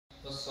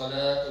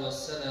والصلاة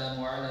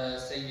والسلام على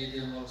سيد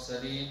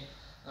المرسلين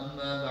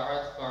أما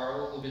بعد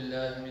فأعوذ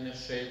بالله من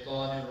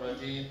الشيطان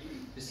الرجيم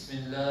بسم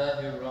الله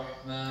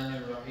الرحمن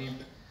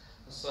الرحيم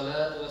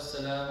الصلاة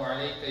والسلام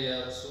عليك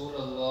يا رسول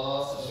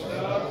الله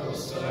الصلاة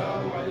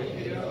والسلام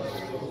عليك يا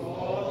رسول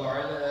الله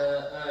وعلى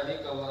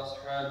آلك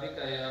وأصحابك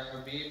يا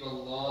حبيب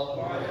الله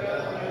وعلى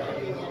آلك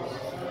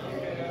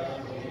وأصحابك يا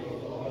حبيب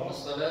الله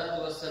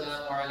الصلاة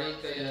والسلام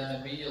عليك يا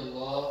نبي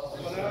الله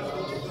الصلاة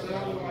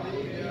والسلام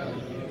عليك يا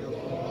نبي الله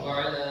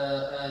وعلى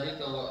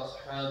آلك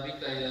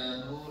وأصحابك يا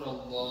نور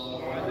الله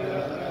وعلى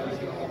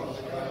آلك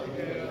وأصحابك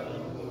يا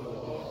نور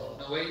الله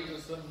نويت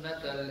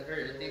سنة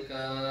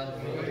الاعتكاف.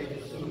 نويت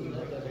سنة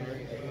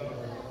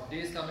الاعتكاف.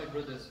 Dear Islamic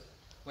brothers,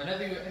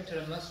 whenever you enter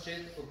a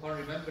masjid, upon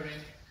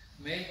remembering,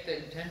 make the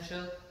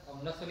intention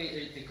of nafli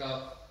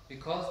i'tikaf,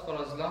 because for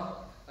as long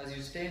as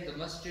you stay in the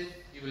masjid,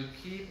 you will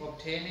keep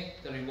obtaining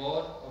the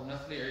reward of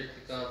nafli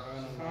i'tikaf.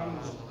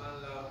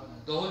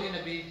 The Holy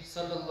Nabi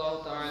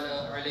sallallahu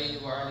ta'ala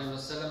alayhi wa alihi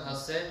wasallam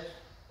has said,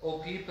 O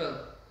people,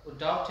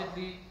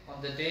 undoubtedly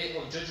on the day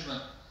of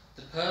judgment,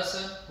 the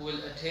person who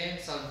will attain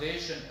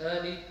salvation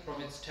early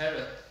from its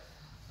terror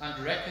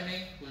and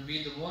reckoning will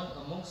be the one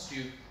amongst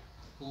you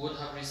who would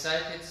have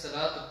recited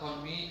salat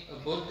upon me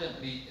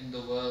abundantly in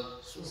the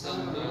world.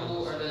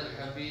 Sallu ala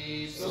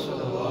al-Habib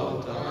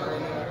sallallahu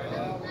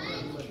ta'ala.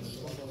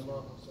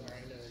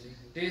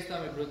 Dear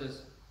Islamic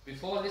brothers,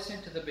 before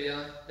listening to the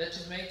bayan, let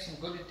us make some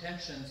good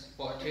intentions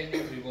for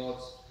attaining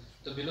rewards.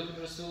 The beloved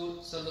Rasul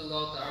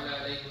sallallahu ta'ala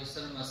alayhi wa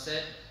sallam has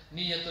said,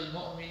 Niyatul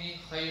mu'mini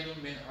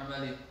khayrun min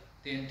amali.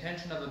 The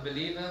intention of a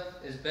believer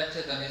is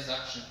better than his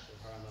action.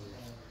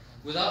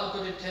 Without a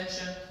good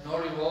intention, no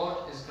reward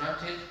is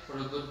granted for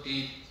a good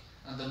deed.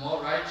 And the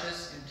more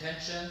righteous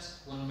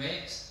intentions one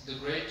makes, the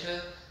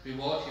greater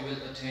reward he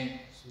will attain.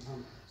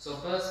 So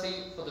firstly,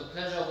 for the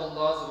pleasure of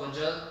Allah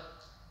Azawajal,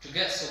 to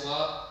get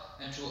sawab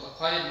and to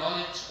acquire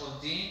knowledge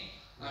of deen,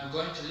 I am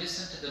going to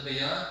listen to the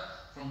bayan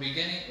from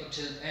beginning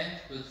until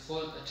end with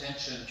full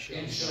attention.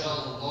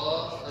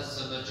 Inshallah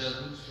Azawajal.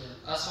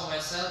 As for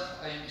myself,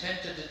 I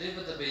intend to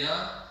deliver the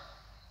bayan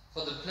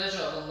for the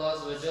pleasure of Allah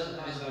Azawajal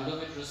and His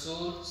beloved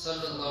Rasul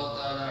sallallahu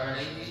ta'ala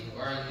alayhi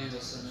wa alihi wa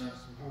sallam.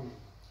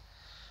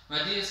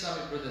 My dear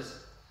Islamic brothers,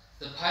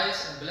 the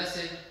pious and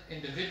blessed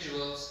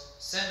individuals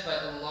sent by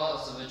Allah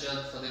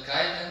Azawajal for the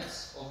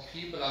guidance of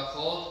people are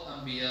called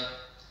Anbiya.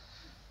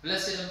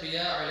 Blessed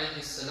Anbiya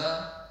alayhi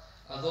salam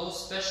are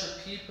those special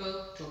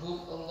people to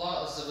whom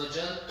Allah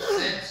Azawajal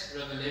sends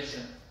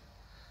revelation.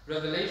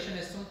 Revelation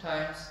is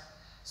sometimes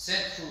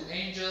sent through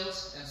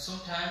angels and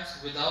sometimes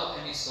without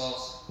any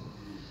source.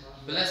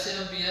 Blessed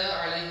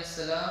Anbiya alayhi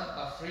salam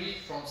are free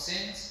from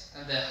sins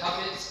and their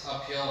habits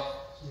are pure.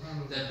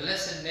 Their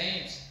blessed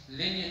names,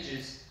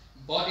 lineages,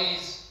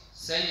 bodies,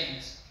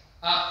 sayings,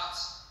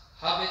 acts,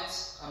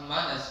 habits and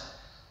manners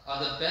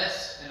are the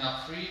best and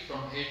are free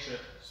from hatred.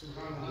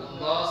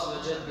 Allah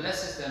Azawajal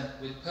blesses them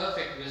with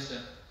perfect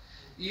wisdom.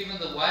 Even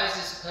the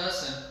wisest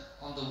person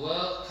on the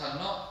world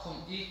cannot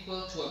come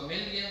equal to a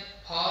millionth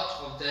part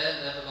of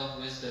their level of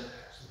wisdom.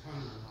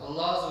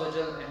 Allah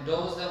Azawajal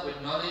endows them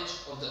with knowledge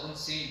of the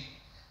unseen,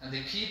 and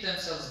they keep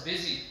themselves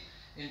busy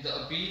in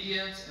the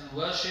obedience and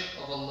worship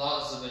of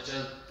Allah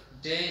Azawajal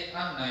day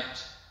and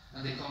night,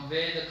 and they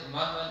convey the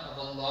commandment of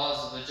Allah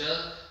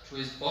Azawajal to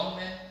His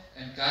bondmen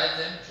and guide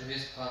them to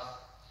His path.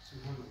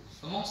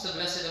 Amongst the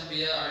blessed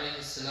Anbiya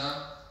alayhi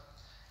salam,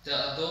 there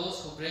are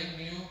those who bring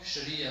new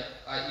Sharia,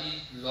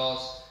 i.e.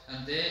 laws,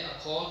 and they are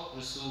called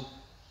Rasul.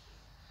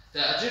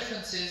 There are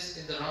differences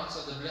in the ranks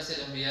of the blessed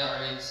Anbiya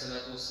alayhi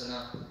salatu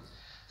wasalam.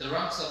 The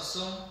ranks of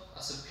some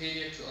are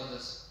superior to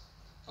others.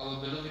 Our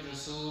beloved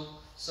Rasul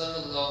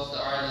sallallahu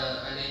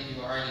ta'ala alayhi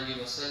wa alihi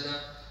wa sallam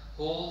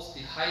holds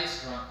the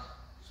highest rank.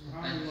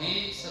 And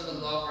he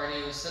sallallahu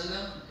alayhi wa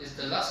sallam is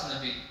the last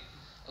Nabi.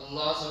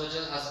 Allah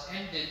Azawajal has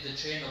ended the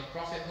chain of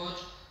prophethood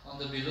on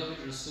the beloved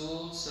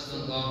Rasul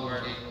sallallahu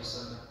alayhi wa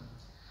sallam.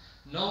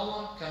 No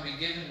one can be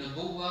given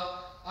nubuwwah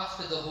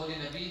after the Holy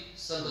Nabi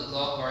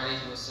sallallahu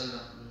alayhi wa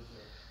sallam.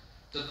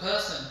 The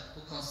person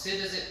who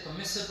considers it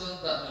permissible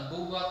that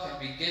nubuwwah can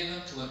be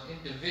given to an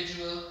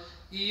individual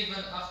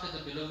even after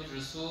the beloved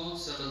Rasul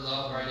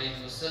sallallahu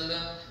alayhi wa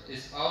sallam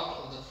is out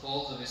of the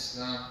fold of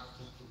Islam.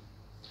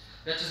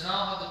 Let us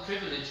now have the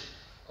privilege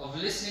of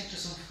listening to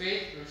some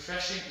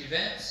faith-refreshing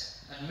events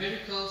and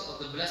miracles of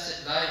the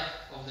blessed life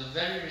of the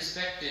very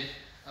respected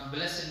and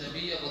blessed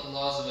Nabi of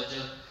Allah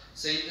Azawajal,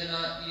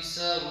 Sayyiduna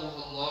Isa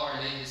Ruhullah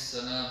alayhi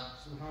salam.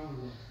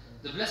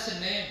 The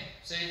blessed name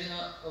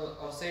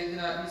of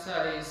Sayyiduna Isa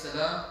alayhi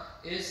salam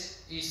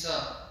is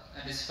Isa,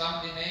 and his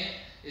family name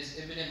is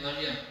Ibn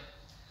Maryam.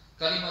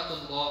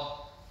 Kalimatullah,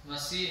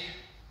 Masih,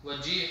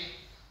 Wajih,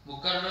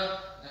 Mukarrab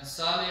and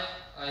Salih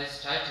are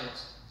his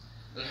titles.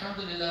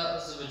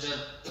 Alhamdulillah Azawajal,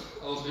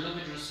 our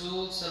beloved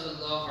Rasul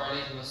sallallahu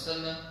alayhi wa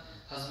sallam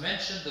has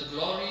mentioned the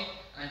glory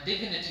and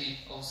dignity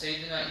of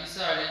Sayyidina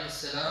Isa alayhi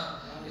salam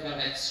in an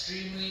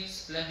extremely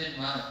splendid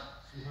manner.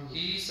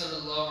 He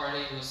sallallahu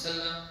alayhi wa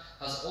sallam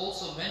has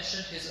also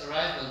mentioned his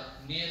arrival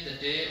near the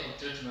day of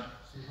judgment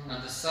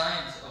and the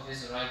signs of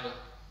his arrival.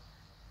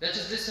 Let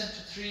us listen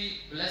to 3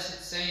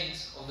 blessed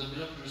sayings of the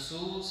beloved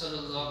Rasul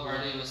sallallahu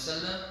alaihi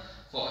wasallam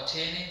for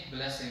attaining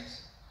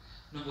blessings.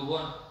 Number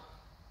 1.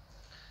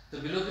 The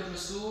beloved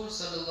Rasul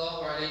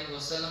sallallahu alaihi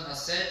wasallam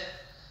has said,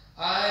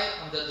 I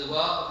am the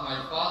dua of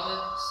my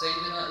father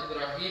Sayyiduna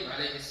Ibrahim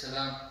alayhi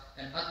salam,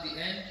 and at the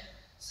end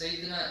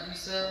Sayyiduna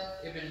Isa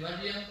ibn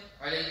Maryam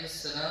alayhi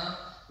salam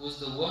was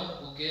the one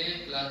who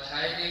gave glad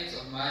tidings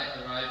of my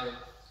arrival.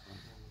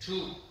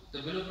 2.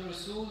 The beloved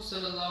Rasul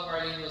sallallahu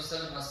alaihi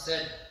wasallam has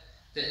said,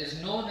 there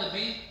is no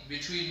Nabi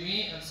between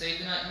me and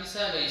Sayyiduna Isa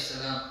alayhi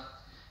salam.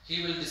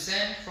 He will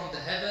descend from the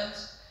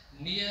heavens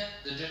near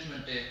the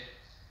judgment day.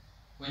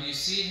 When you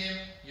see him,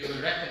 you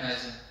will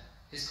recognize him.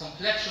 His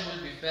complexion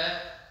will be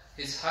fair,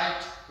 his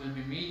height will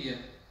be medium,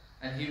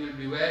 and he will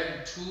be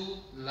wearing 2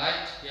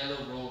 light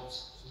yellow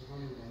robes.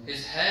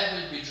 His hair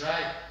will be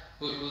dry,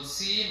 but it will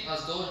seem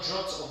as though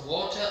drops of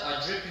water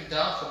are dripping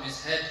down from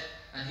his head,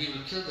 and he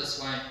will kill the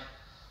swine.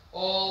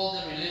 All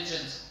the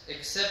religions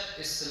except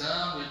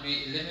Islam will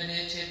be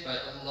eliminated by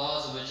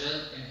Allah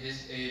Azawajal in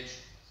his age.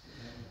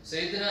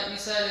 Sayyidina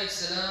Isa alayhi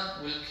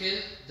salam will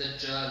kill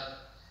Dajjal.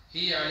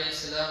 He alayhi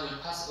salam will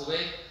pass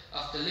away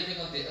after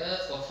living on the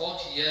earth for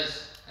 40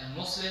 years, and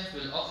Muslims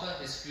will offer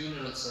his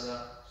funeral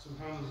salah.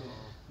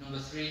 Number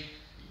 3.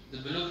 The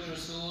beloved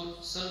Rasul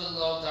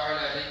sallallahu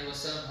alayhi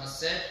wasallam has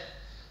said,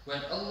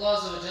 when Allah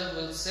Azawajal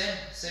will send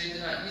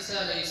Sayyidina Isa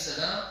alayhi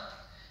salam,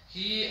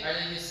 he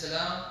alayhi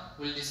salam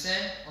will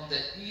descend on the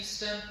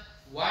eastern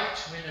white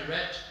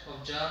minaret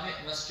of Jami'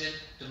 Masjid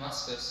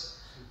Damascus,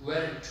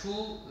 wearing 2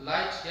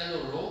 light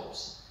yellow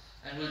robes,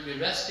 and will be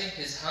resting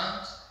his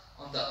hands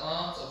on the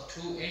arms of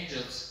 2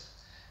 angels.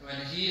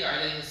 When he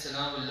alayhi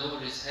salam will lower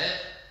his head,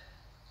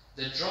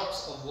 the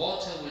drops of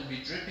water will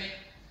be dripping,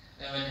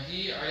 and when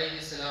he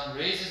alayhi salam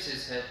raises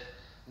his head,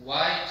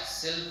 white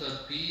silver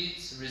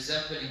beads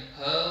resembling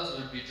pearls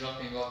will be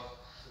dropping off.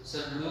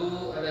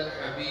 Sallu ala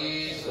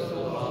al-Habib.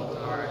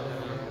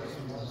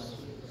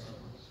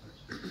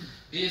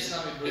 Dear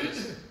Islamic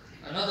brothers,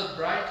 another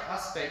bright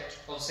aspect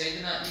of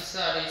Sayyidina Isa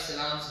alayhi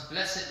salam's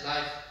blessed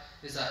life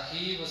is that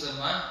he was a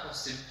man of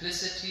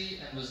simplicity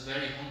and was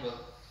very humble.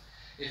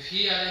 If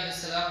he alayhi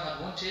salam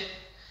had wanted,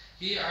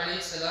 he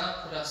alayhi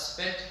salam could have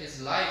spent his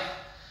life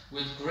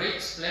with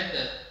great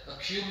splendor,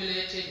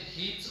 accumulated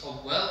heaps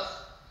of wealth,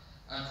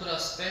 and could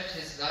have spent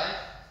his life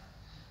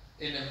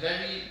in a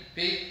very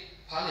big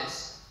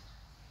palace.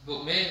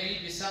 But may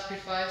we be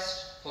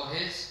sacrificed for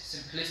his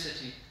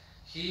simplicity.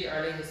 He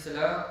alayhi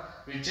salam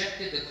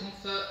rejected the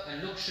comfort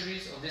and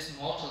luxuries of this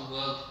mortal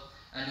world,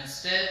 and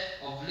instead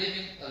of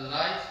living a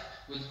life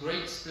with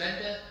great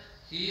splendor,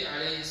 he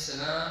alayhi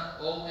salam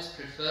always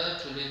preferred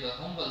to live a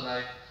humble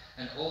life,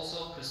 and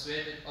also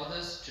persuaded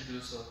others to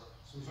do so.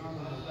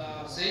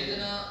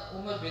 Sayyidina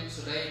Umar bin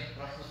Sulaym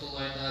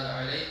rahmatullahi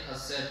ta'ala alayh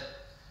has said,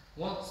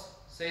 once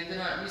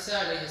Sayyidina Isa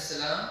alayhi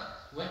salam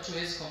went to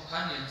his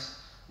companions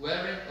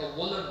wearing a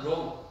woolen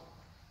robe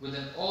with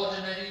an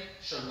ordinary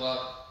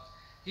shalwar.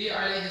 He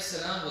alayhi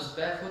salam was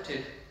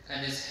barefooted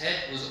and his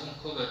head was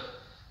uncovered.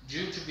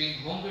 Due to being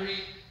hungry,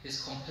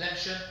 his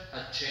complexion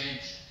had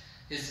changed.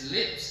 His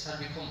lips had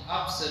become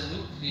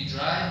absolutely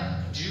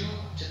dry due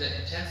to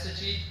the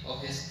intensity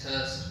of his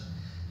thirst.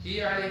 He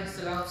alayhi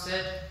salam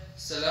said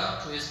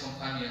salam to his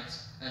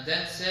companions, and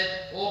then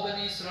said, O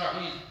Bani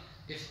Israel,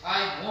 if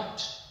I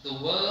want, the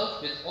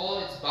world with all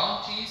its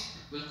bounties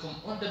will come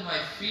under my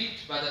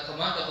feet by the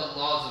command of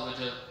Allah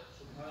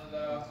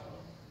Azawajal.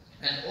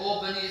 And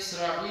O Bani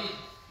Israel,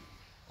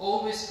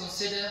 always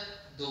consider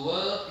the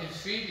world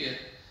inferior.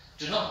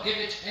 Do not give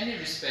it any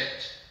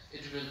respect.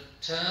 It will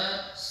turn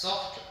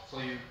soft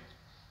for you.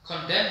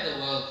 Condemn the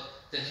world.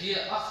 The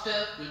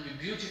hereafter will be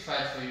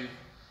beautified for you.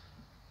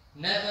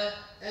 Never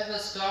ever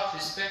start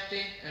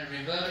respecting and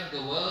revering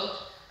the world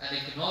and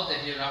ignore the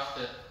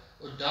hereafter.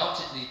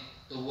 Undoubtedly,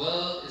 the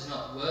world is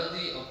not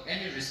worthy of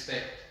any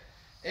respect.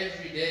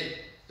 Every day,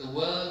 the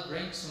world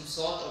brings some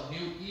sort of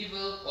new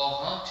evil or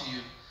harm to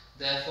you.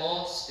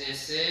 Therefore, stay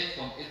safe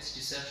from its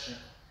deception.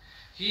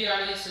 He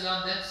alayhi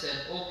salam then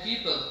said, O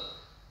people,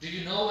 do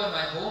you know where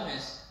my home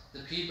is?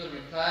 The people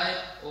replied,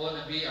 O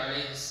Nabi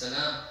alayhi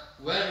salam,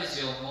 where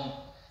is your home?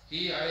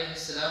 He alayhi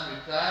salam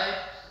replied,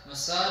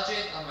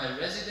 Masajid are my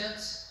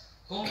residence,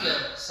 hunger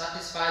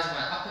satisfies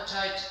my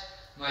appetite,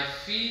 my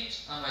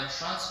feet are my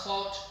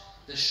transport,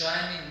 the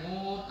shining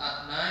moon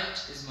at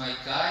night is my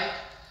guide,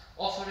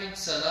 offering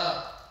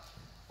salah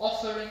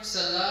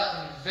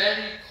in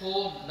very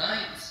cold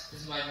nights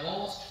is my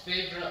most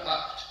favorite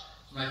act.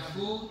 My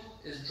food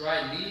is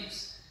dry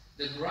leaves,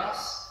 the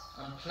grass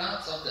and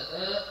plants of the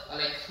earth are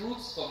like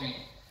fruits for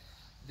me.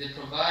 They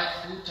provide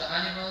food to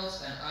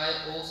animals, and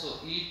I also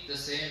eat the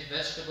same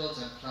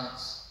vegetables and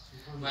plants.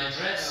 My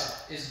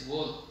dress is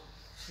wool.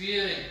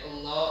 Fearing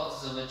Allah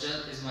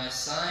Azawajal is my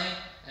sign,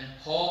 and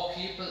poor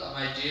people are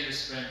my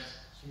dearest friends.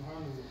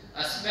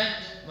 I spent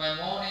my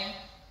morning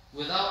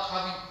without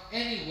having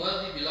any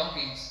worldly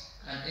belongings,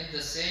 and in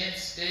the same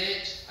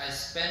state I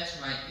spent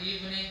my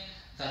evening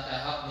that I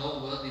have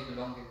no worldly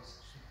belongings.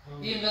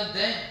 Even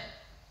then,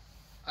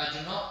 I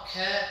do not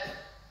care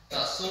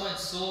that so and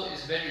so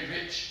is very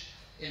rich.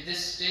 In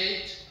this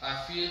state,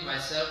 I feel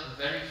myself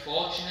very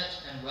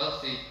fortunate and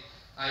wealthy,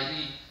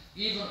 i.e.,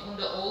 even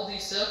under all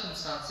these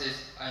circumstances,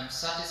 I am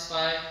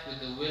satisfied with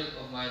the will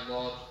of my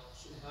Lord.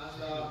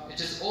 It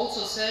is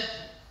also said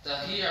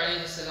that he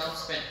alayhi salam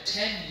spent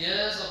 10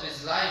 years of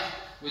his life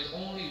with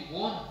only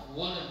one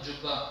woolen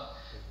jubba.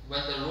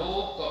 When the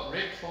robe got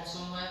ripped from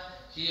somewhere,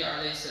 he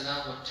alayhi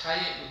salam would tie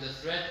it with a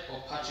thread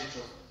or patch it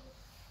up.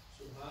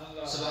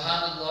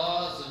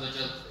 Subhanallah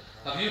Azawajal.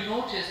 Have you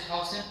noticed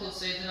how simple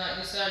Sayyiduna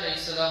Isa alayhi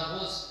salam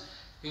was?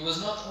 He was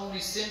not only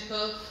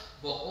simple,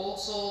 but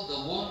also the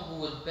one who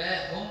would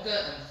bear hunger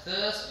and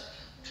thirst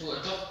to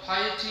adopt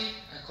piety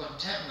and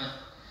contentment.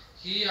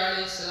 He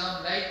alayhi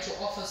salam liked to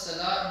offer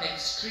salah in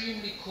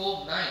extremely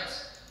cold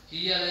nights.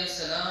 He alayhi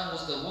salam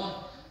was the one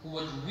who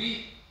would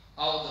weep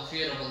out the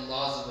fear of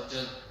Allah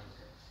Azawajal,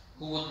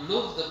 who would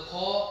love the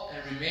poor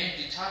and remain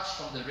detached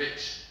from the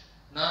rich.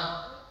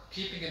 Now,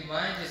 keeping in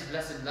mind his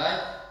blessed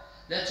life,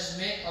 let us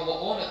make our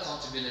own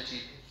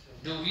accountability.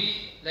 Do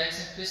we like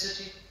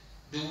simplicity?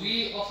 Do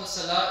we offer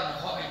salah in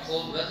hot and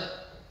cold weather?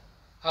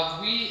 Have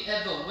we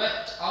ever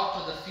wept out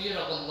of the fear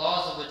of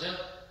Allah Azawajal?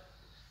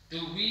 Do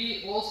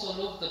we also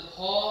love the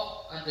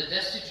poor and the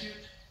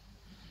destitute?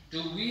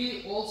 Do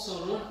we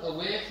also run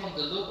away from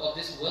the love of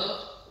this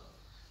world?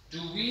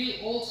 Do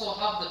we also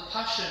have the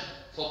passion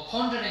for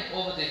pondering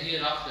over the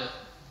hereafter?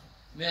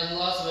 May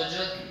Allah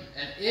Azawajal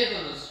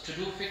enable us to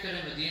do fikr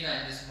in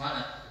Medina in this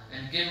manner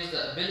and give us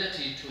the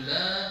ability to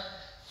learn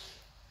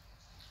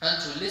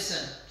and to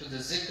listen to the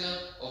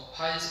zikr of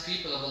pious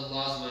people of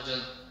Allah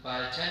Azawajal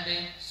by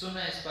attending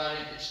Sunnah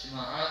inspiring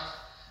Ijtima'at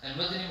and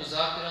Madani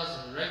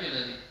Muzakiras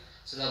regularly,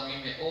 so that we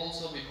may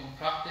also become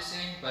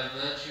practicing by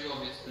virtue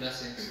of its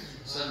blessings.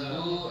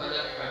 Sallu ala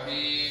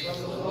al-Habib.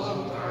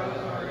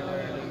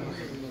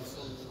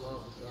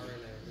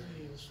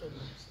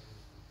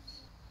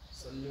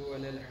 Sallu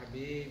ala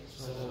al-Habib.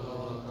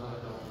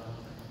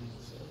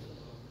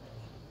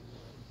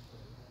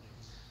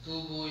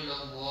 Tubu ila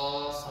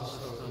Allah.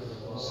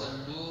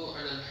 Sallu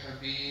ala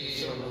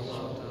al-Habib.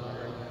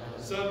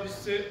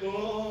 सबसे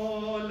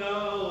ओला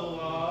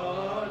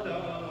वाला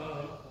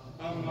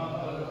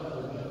हमारा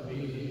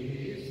नबी,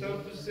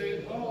 सबसे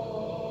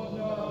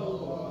ओला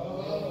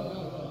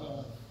वाला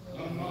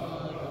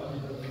हमारा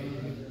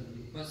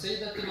नबी. When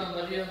Sayyiduna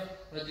Maryam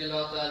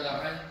radiallahu ta'ala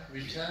anha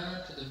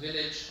returned to the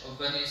village of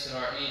Bani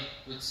Israel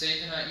with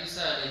Sayyiduna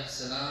Isa alayhi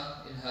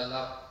salam in her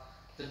lap,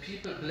 the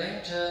people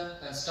blamed her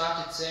and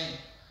started saying,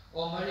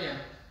 "O Maryam,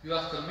 you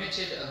have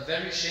committed a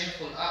very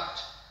shameful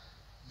act.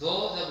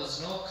 Though there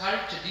was no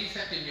character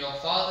defect in your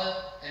father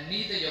and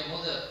neither your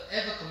mother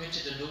ever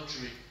committed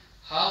adultery,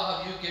 how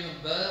have you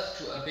given birth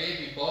to a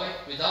baby boy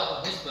without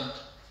a husband?"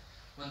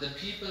 When the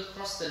people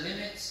crossed the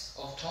limits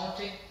of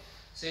taunting,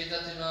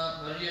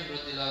 Sayyidatuna Maryam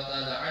radiallahu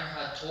ta'ala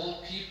anha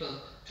told people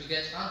to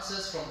get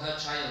answers from her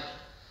child.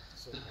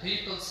 The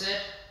people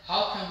said,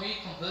 "How can we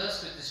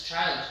converse with this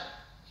child?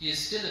 He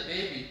is still a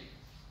baby."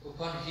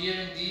 Upon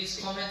hearing these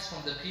comments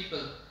from the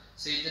people,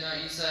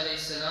 Sayyidina Isa alayhi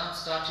salam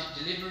started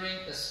delivering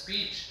a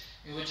speech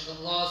in which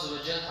Allah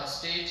Azawajal has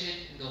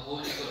stated in the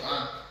Holy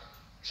Quran.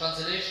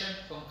 Translation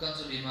from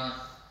Kanzul Iman.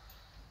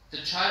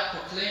 The child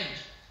proclaimed,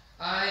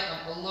 "I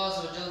am Allah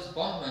Azawajal's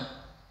bondman.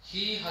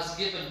 He has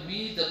given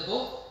me the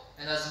book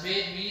and has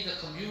made me the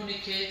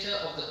communicator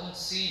of the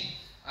unseen,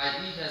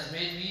 i.e. He has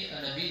made me a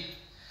Nabi.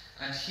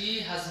 And He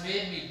has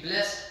made me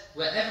blessed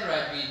wherever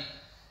I be,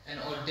 and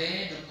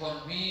ordained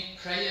upon me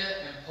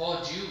prayer and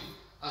poor dew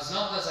as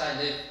long as I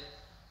live.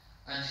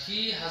 And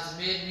He has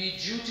made me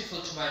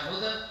dutiful to my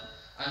mother,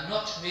 and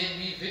not made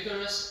me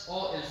vigorous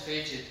or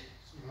ill-fated.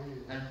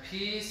 And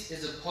peace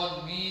is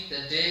upon me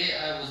the day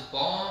I was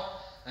born,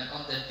 and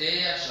on the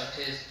day I shall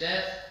taste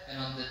death, and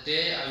on the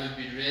day I will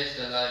be raised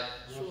alive."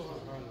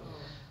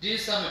 Dear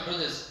Islamic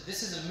brothers,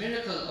 this is a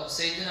miracle of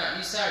Sayyidina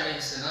Isa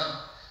alayhi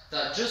salam,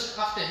 that just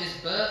after his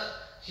birth,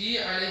 he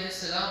alayhi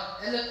salam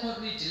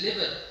eloquently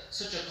delivered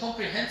such a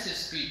comprehensive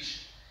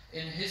speech.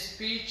 In his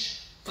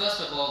speech, first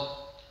of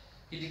all,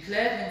 he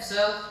declared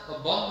himself a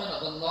bondman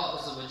of Allah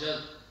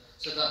Azawajal,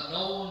 so that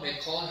no one may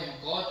call him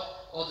God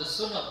or the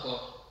Son of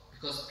God,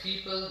 because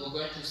people were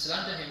going to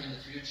slander him in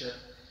the future.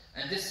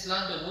 And this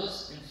slander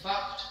was, in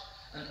fact,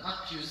 an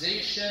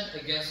accusation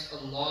against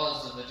Allah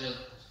Azawajal.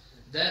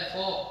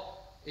 Therefore,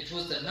 it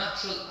was the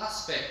natural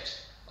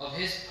aspect of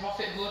his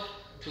prophethood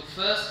to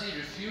firstly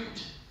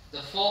refute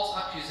the false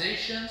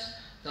accusations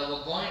that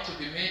were going to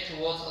be made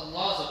towards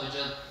Allah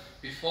Azawajal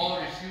before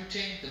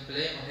refuting the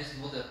blame of his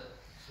mother.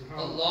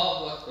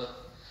 Allahu Akbar.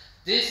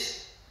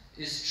 This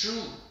is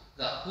true,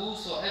 that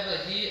whosoever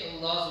He,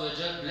 Allah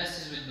Azawajal,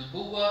 blesses with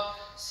nubuwwah,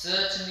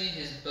 certainly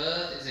his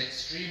birth is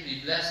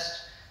extremely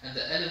blessed, and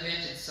the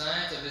elevated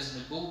signs of his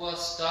nubuwwah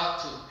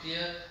start to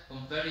appear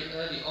from very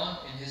early on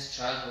in his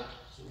childhood.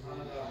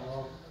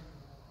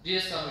 Dear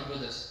Islamic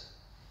brothers,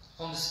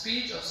 from the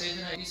speech of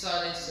Sayyidina Isa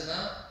alayhi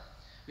salam,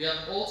 we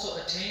have also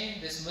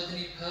attained this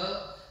Madani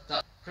pearl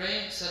that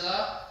praying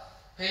salah,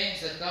 paying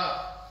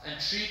zakah, and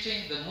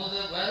treating the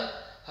mother well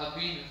have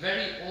been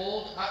very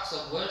old acts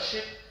of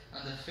worship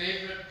and the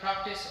favorite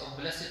practice of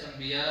blessed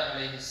Anbiya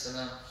alayhi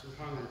salam.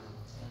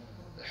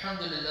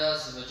 Alhamdulillah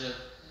Azawajal.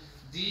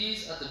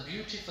 These are the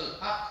beautiful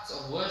acts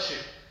of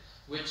worship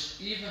which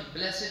even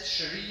blessed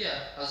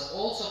Sharia has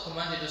also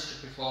commanded us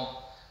to perform.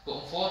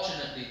 But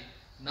unfortunately,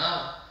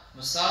 now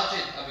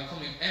masajid are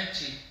becoming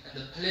empty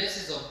and the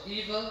places of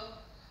evil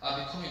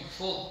are becoming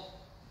full.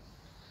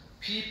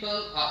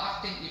 People are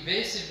acting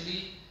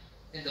evasively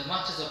in the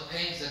matters of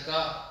paying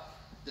zakah.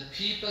 The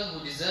people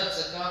who deserve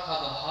zakah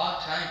have a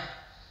hard time.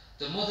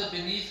 The mother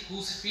beneath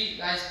whose feet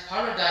lies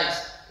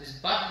paradise is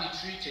badly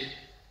treated.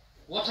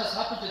 What has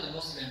happened to the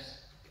Muslims?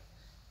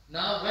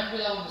 Now when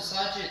will our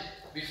masajid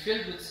be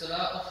filled with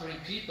salah offering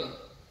people?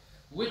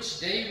 Which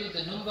day will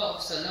the number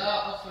of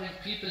salah offering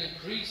people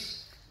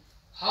increase?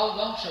 How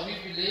long shall we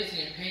be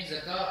lazy in paying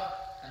zakah?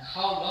 And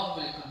how long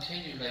will it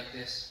continue like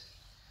this?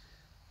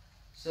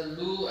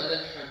 Sallu ala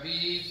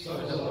al-Habib.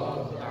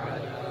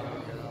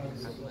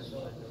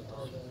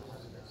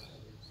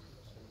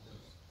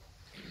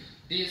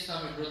 Dear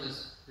Islamic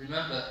brothers,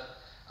 remember,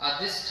 at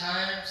this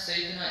time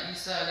Sayyiduna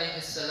Isa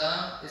alayhi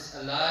salam is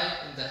alive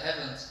in the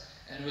heavens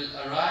and will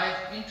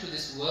arrive into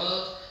this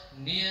world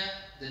near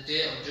the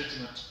day of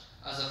judgment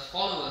as a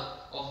follower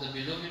of the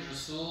beloved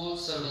Rasul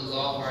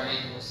sallallahu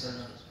alayhi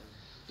wasallam.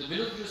 The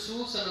beloved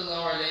Rasul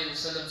sallallahu alayhi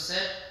wasallam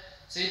said,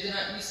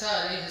 Sayyiduna Isa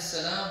alayhi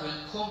salam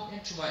will come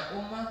into my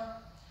ummah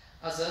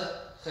as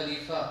a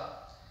khalifa.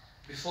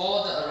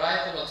 Before the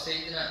arrival of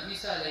Sayyiduna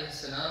Isa alayhi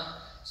salam,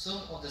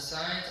 some of the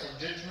signs of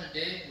Judgment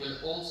Day will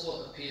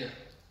also appear.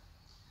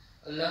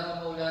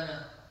 Allah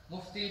Mawlana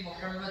Mufti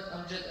Muhammad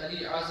Amjad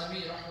Ali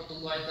Azami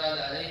rahmatullahi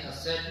ta'ala alayhi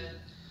has said,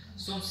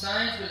 some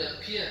signs will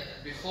appear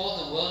before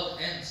the world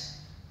ends.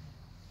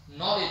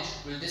 Knowledge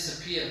will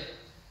disappear.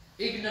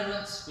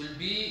 Ignorance will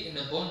be in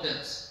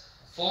abundance.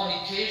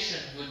 Fornication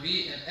will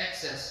be in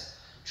excess.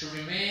 To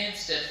remain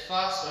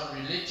steadfast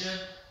on religion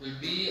will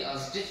be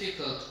as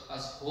difficult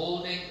as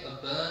holding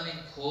a burning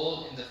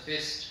coal in the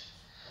fist.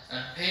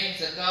 And paying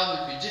zakah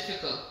will be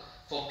difficult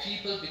for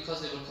people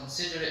because they will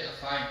consider it a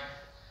fine.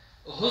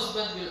 A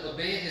husband will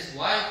obey his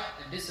wife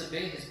and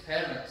disobey his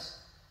parents.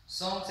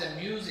 Songs and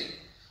music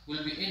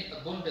will be in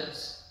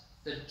abundance.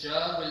 The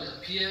Dajjal will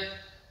appear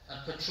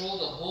and patrol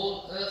the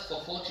whole earth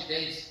for 40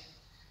 days.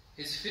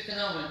 His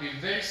fitna will be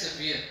very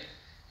severe.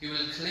 He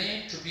will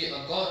claim to be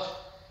a god.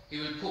 He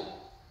will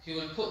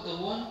put the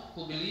one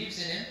who believes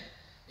in him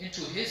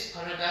into his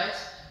paradise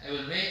and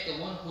will make the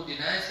one who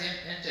denies him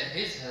enter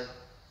his hell.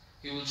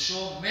 He will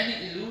show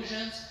many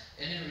illusions,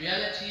 and in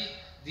reality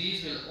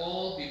these will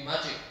all be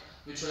magic,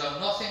 which will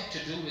have nothing to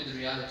do with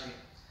reality.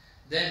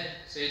 Then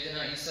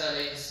Sayyidina Isa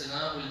alayhi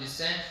salam will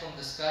descend from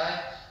the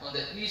sky on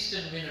the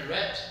eastern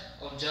minaret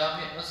of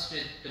Jami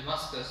Masjid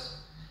Damascus.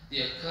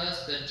 The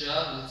accursed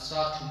Dajjal will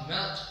start to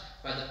melt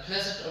by the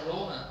pleasant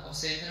aroma of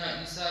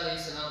Sayyidina Isa alayhi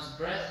salam's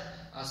breath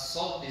as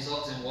salt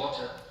dissolves in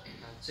water.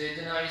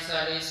 Sayyidina Isa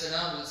alayhi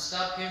salam will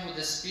stab him with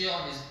a spear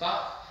on his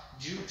back,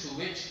 due to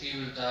which he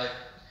will die.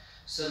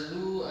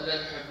 Sallu ala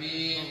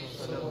al-Habib.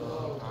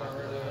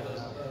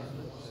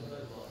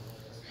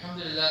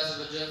 Alhamdulillah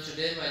Azawajal.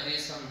 Today, my dear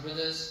Islamic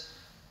brothers,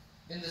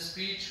 in the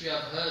speech we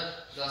have heard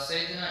that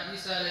Sayyidina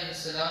Isa alayhi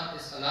salam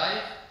is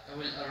alive and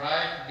will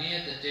arrive near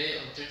the day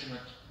of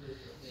judgment.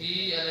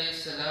 He alayhi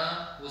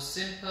salam was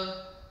simple,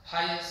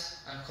 pious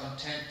and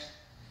content.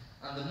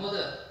 And the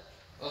mother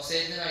of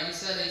Sayyidina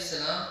Isa alayhi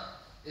salam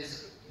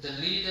is the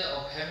leader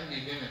of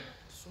heavenly women.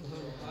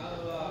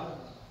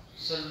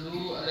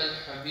 Sallu ala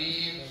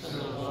al-Habib.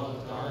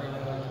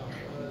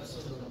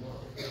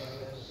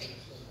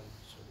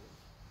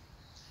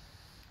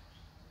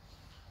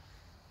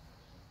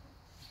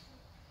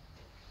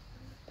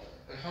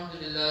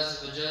 Alhamdulillah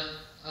Azawajal.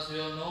 As we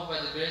all know, by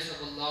the grace of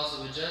Allah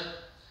Azawajal,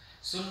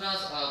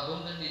 Sunnahs are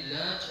abundantly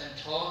learnt and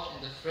taught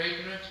in the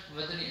fragrant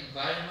Madani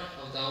environment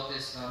of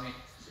Dawateislami,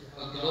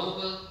 a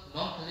global,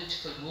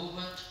 non-political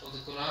movement of the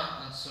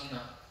Quran and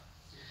Sunnah.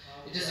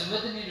 It is a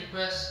Madani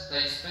request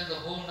that you spend the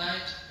whole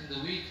night in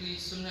the weekly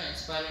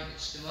Sunnah-inspiring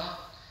Ijtima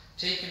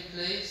taking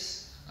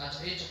place at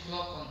 8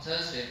 o'clock on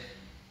Thursday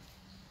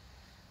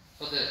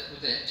with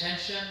the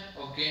intention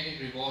of gaining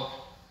reward,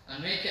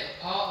 and make it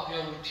a part of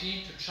your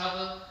routine to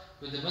travel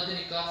with the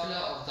Madani Qafila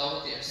of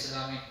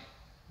Dawateislami,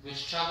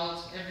 which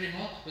travels every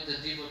month with the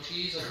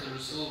devotees of the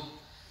Rasul,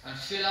 and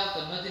fill out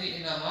the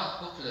Madani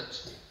Inamat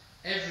booklet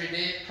every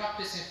day,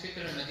 practicing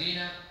Fikr in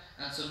Medina,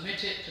 and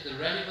submit it to the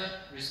relevant,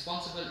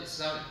 responsible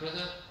Islamic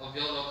brother of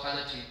your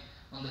locality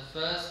on the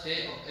first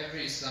day of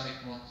every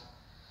Islamic month.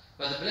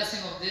 By the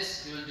blessing of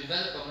this, you will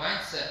develop a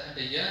mindset and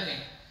a yearning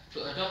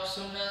to adopt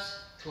sunnahs,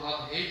 to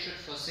have hatred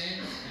for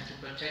sins, and to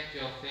protect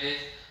your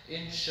faith,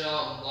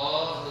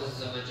 insha'Allah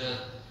Azawajal.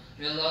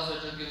 May Allah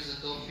Azawajal give us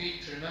the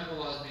tawfiq to remember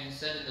what has been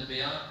said in the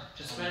bayan,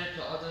 to spread it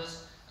to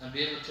others, and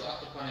be able to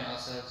act upon it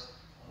ourselves.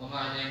 وَمَا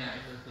عَلَيْنَا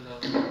إِلَّا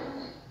الْبَلَاغُ.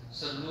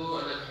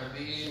 صلوا على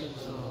الحبيب.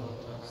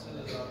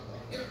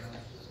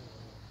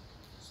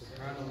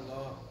 سبحان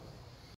الله.